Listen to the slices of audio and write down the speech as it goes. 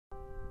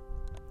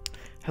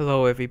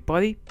Hello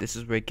everybody, this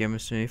is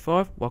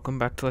RedGamer75. Welcome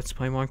back to Let's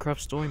Play Minecraft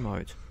Story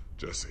Mode.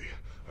 Jesse,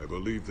 I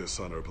believe this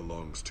honor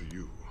belongs to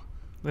you.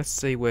 Let's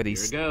see where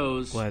these Here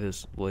goes.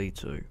 ladders lead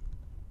to.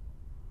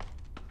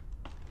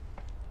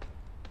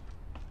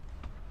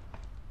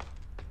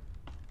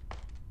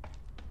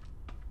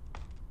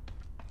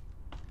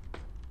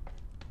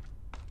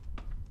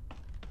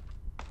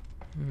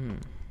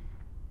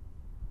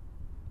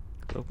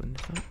 Let's open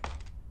this up.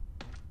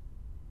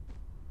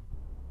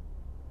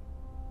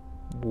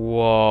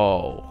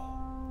 Whoa.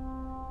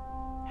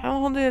 How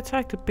long did it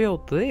take to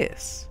build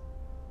this?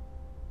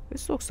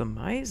 This looks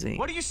amazing.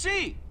 What do you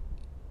see?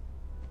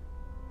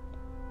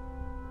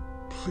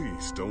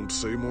 Please don't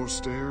say more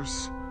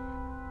stairs.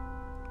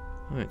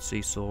 I don't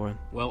see Soren.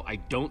 Well, I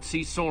don't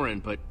see Soren,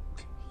 but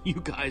you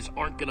guys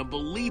aren't gonna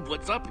believe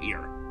what's up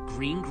here.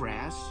 Green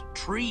grass,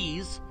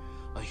 trees,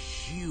 a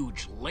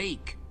huge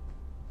lake.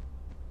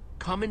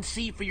 Come and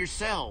see for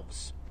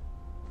yourselves.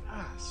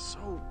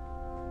 So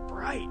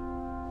bright.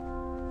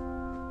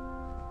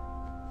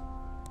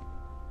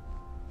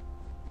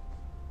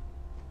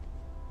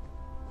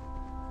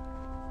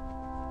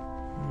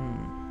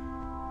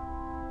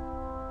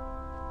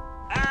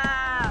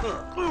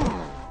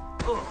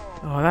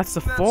 Oh, that's the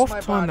That's fourth my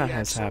time that body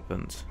has accent.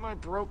 happened. My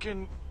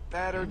broken,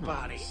 battered Hang on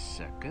body. a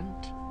second.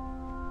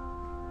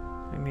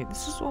 I mean,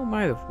 this is all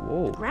made of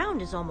wool.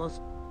 Ground is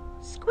almost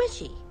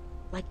squishy,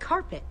 like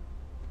carpet.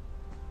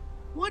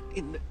 What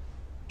in the...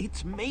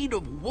 It's made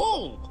of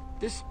wool.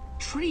 This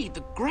tree,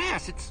 the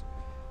grass,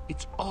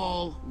 it's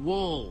all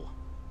wool.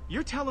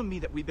 You're telling me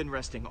that we've been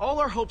resting all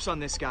our hopes on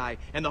this guy,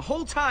 and the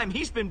whole time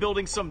he's been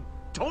building some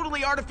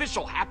totally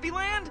artificial happy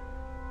land?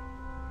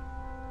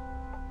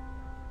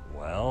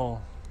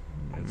 Well,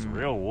 it's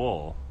real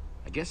wool.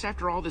 I guess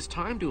after all this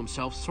time to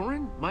himself,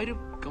 Soren might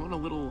have gone a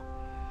little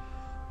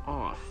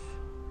off.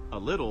 A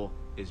little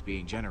is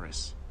being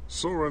generous.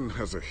 Soren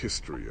has a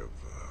history of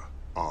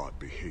odd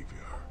behavior.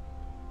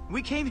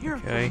 We came here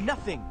Okay. for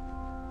nothing.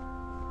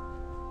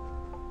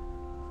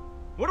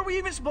 What are we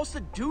even supposed to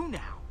do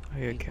now? Are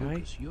you Hey, okay?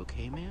 Lucas, you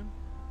okay, man?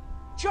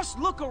 Just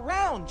look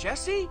around,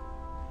 Jesse.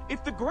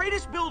 If the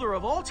greatest builder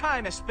of all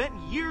time has spent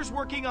years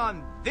working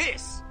on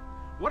this,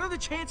 what are the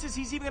chances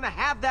he's even gonna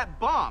have that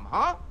bomb,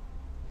 huh?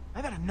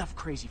 I've had enough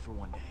crazy for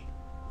one day.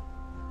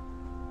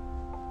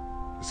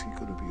 Is he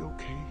gonna be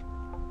okay?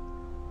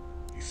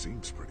 He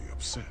seems pretty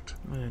upset.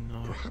 I don't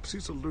know. Perhaps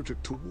he's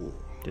allergic to wool.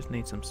 Just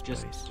need some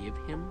space. Just give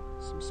him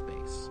some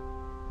space.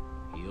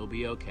 He'll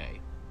be okay.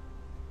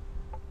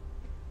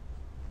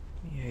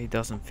 Yeah, he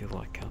doesn't feel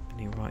like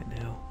company right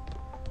now.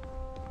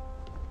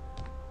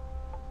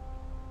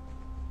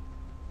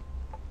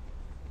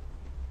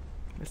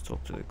 Let's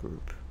talk to the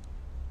group.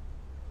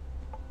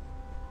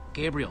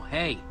 Gabriel,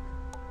 hey.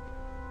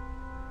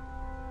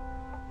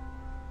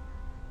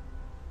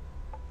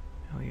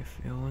 How are you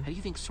feeling? How do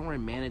you think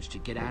Soren managed to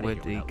get out Where of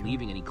did here he without go?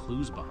 leaving any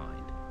clues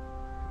behind?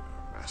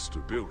 Master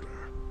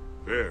builder.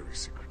 Very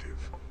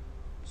secretive.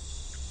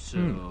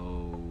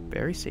 So...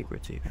 Very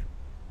secretive.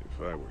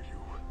 If I were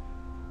you,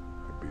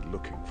 I'd be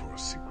looking for a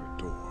secret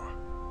door.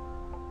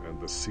 And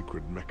the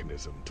secret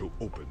mechanism to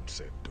open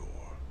said door.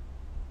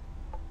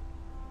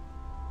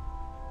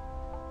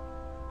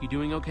 You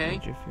doing okay?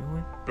 How'd you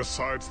feeling?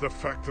 Besides the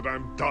fact that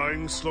I'm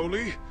dying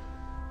slowly,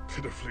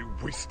 pitifully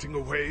wasting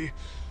away,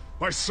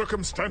 my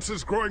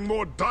circumstances growing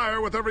more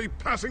dire with every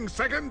passing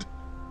second?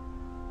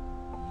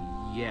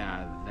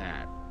 Yeah,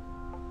 that.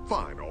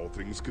 Fine, all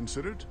things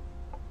considered.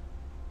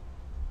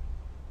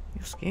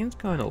 Your skin's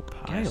going all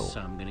pale. Guess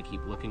I'm gonna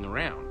keep looking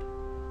around.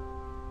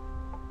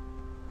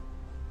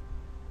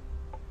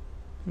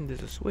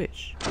 There's a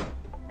switch.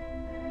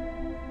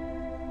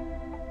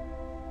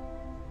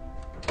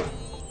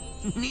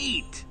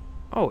 Neat!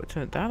 Oh, it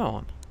turned that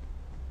on.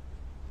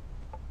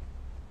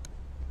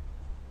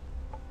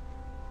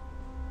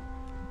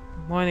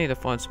 Might need to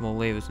find some more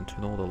levers and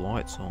turn all the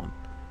lights on.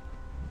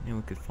 Then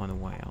we could find a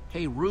way out.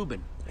 Hey,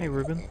 Ruben. Hey,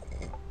 Ruben.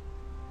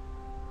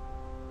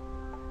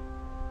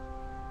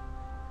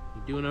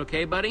 You doing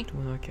okay, buddy?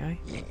 Doing okay?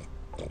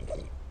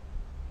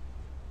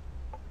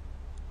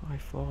 High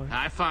five.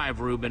 High five,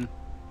 Ruben.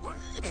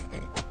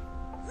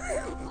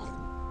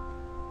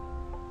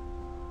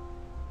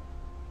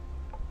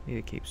 Need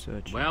to keep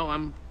searching. Well,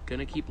 I'm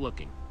gonna keep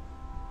looking.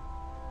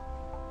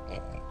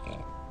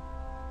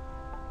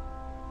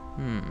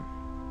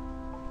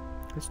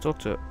 Let's talk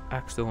to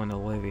Axel and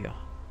Olivia.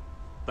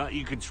 Thought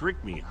you could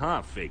trick me,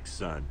 huh, fake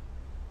son?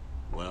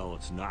 Well,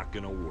 it's not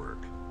gonna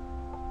work.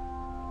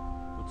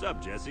 What's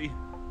up, Jesse?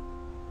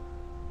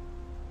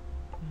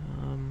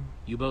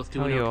 You both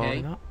How doing you okay?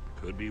 holding up?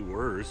 Could be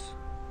worse.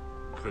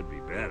 Could be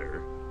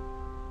better.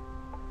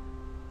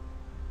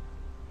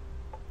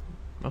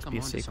 Must I'm be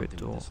a onto secret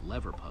something door. with this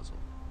lever puzzle.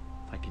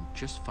 If I can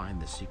just find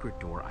the secret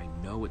door, I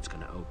know it's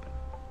gonna open.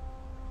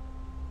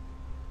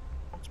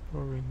 It's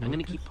probably I'm gonna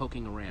Lucas. keep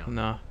poking around.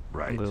 Nah, I'm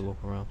Right. gonna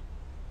look around.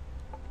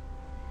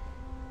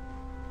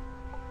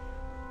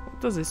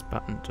 What does this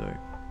button do?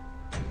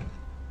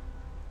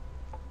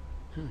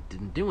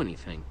 Didn't do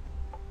anything.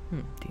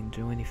 Didn't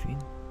do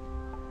anything.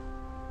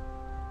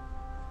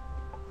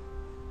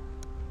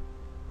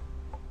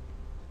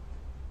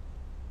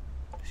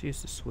 Let's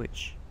use the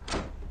switch.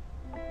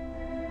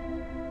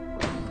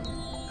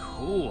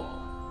 Cool.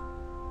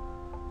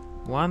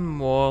 One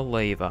more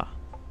lever.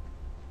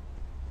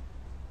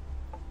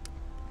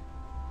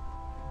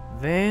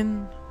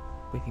 Then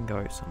we can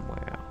go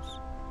somewhere else.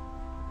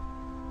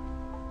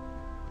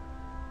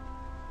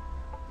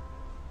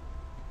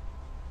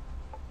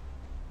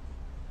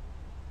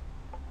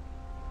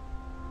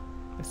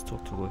 Let's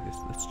talk to Lucas.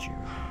 Let's cheer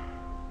him.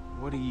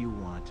 What do you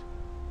want?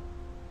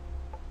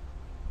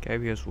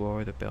 Gabriel's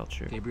worried about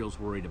you. Gabriel's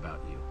worried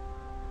about you.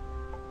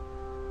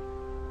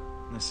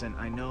 Listen,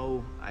 I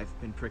know I've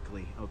been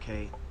prickly,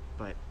 okay?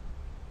 But...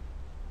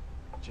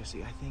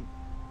 Jesse, I think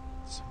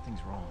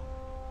something's wrong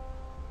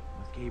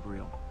with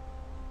Gabriel.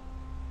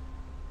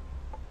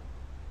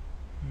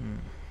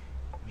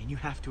 I mean, you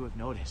have to have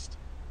noticed.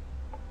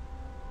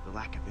 The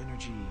lack of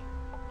energy,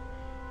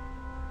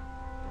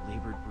 the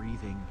labored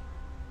breathing.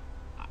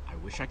 I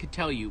wish I could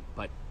tell you,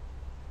 but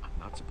I'm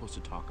not supposed to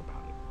talk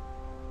about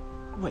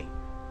it. Wait,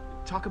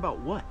 talk about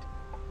what?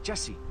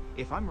 Jesse,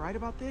 if I'm right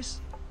about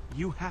this,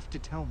 you have to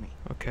tell me.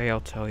 Okay, I'll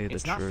tell you the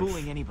It's truth. not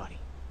fooling anybody.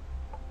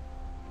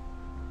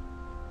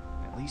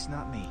 At least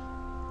not me.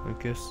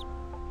 Lucas,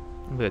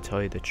 I'm gonna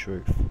tell you the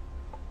truth.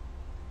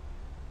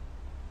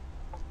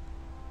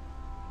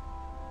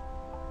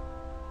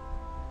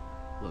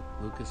 Look,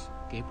 Lucas,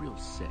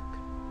 Gabriel's sick.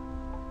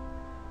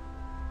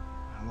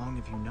 How long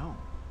have you known?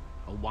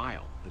 A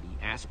while, but he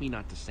asked me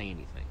not to say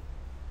anything.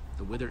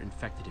 The Wither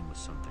infected him with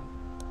something.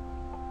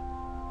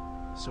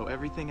 So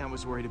everything I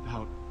was worried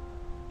about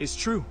is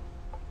true.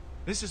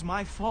 This is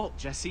my fault,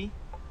 Jesse.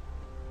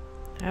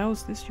 How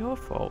is this your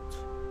fault?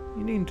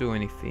 You didn't do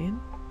anything.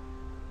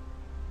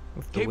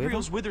 With the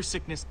Gabriel's wither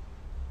sickness.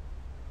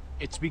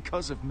 It's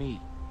because of me.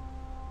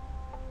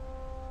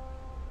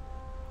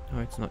 No,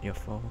 it's not your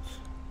fault.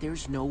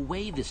 There's no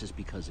way this is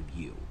because of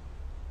you.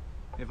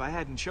 If I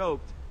hadn't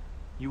choked,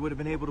 you would have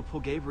been able to pull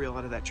Gabriel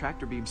out of that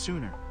tractor beam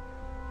sooner.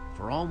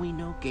 For all we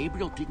know,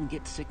 Gabriel didn't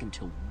get sick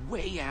until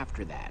way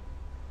after that.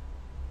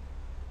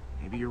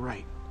 Maybe you're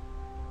right.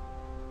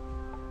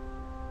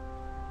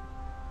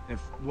 If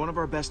one of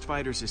our best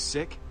fighters is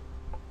sick,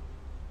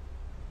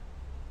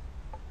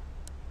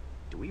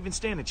 do we even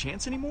stand a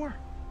chance anymore?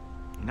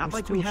 Not We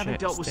like we still haven't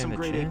dealt with some stand a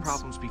grade A chance.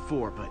 problems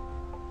before, but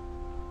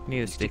We need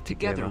to We stick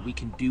together. we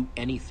can do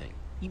anything.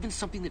 Even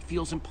something that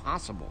feels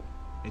impossible.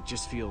 it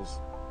just feels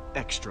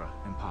extra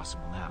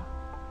impossible now.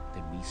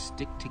 Then we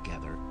stick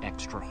together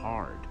extra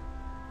hard.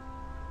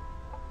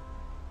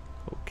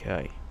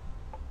 Okay.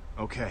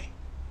 Okay.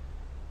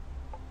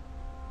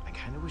 I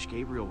kind of wish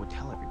Gabriel would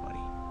tell everybody.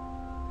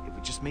 It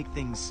would just make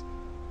things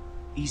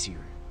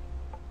easier.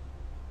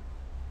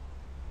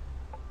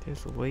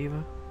 There's the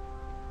lever.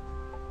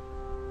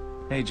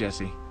 Hey,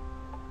 Jesse.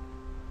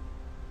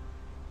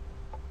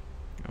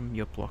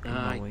 You're blocking the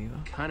I lever.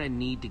 kind of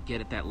need to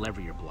get at that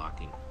lever you're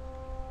blocking.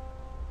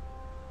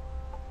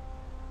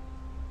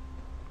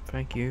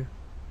 Thank you.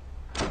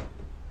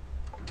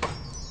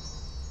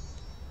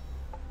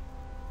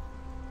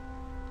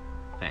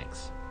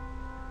 Thanks.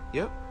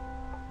 Yep.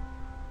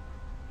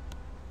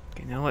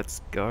 Okay, now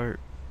let's go.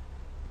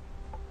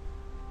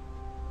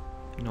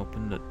 And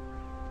open the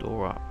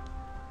door up.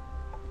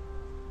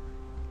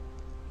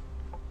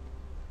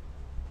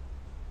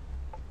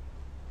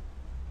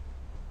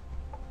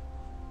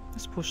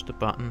 Let's push the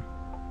button.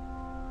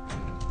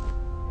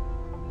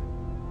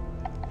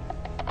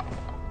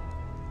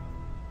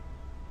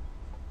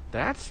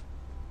 That's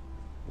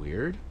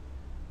weird.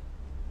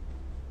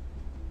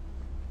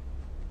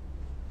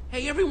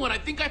 Hey everyone, I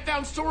think I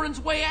found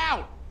Soren's way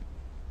out!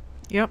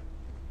 Yep.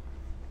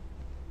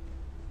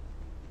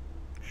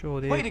 Sure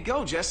did. Way to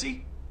go,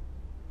 Jesse.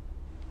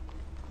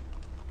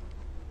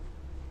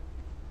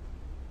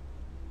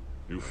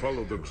 You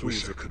followed the clues.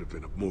 Wish I could have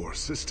been of more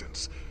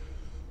assistance.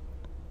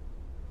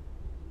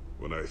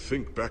 When I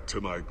think back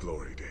to my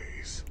glory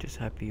days, Just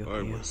happy you're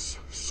I here. was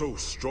so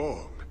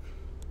strong,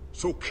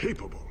 so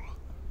capable.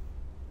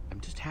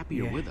 I'm just happy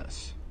you're Yeah. with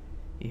us.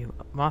 You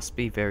must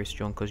be very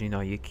strong because you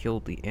know you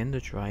killed the Ender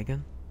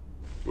Dragon.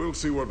 We'll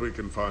see what we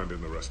can find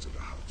in the rest of the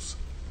house.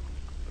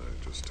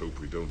 I just hope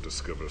we don't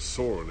discover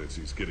Soren as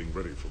he's getting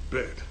ready for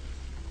bed.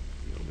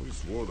 He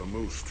always wore the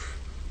most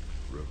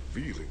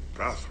revealing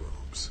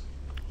bathrobes.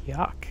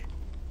 Yuck.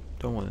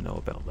 Don't want to know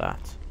about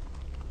that.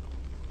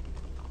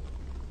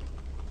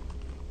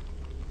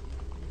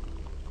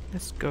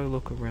 Let's go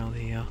look around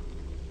here.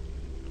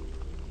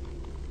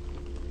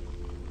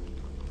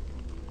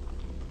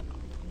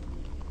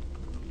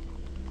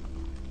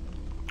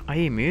 I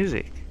hear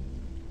music.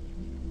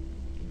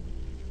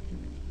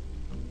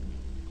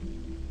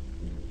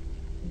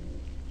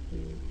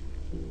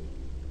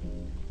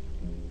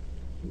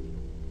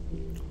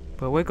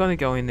 But we're gonna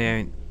go in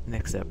there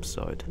next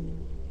episode.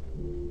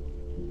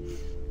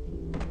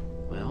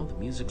 Well, the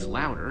music's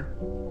louder,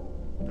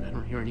 but I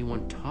don't hear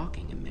anyone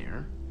talking in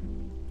there.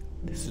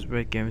 This is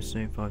Red Gamer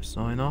 75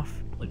 sign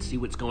off. Let's see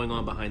what's going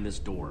on behind this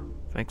door.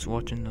 Thanks for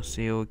watching. I'll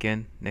see you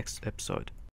again next episode.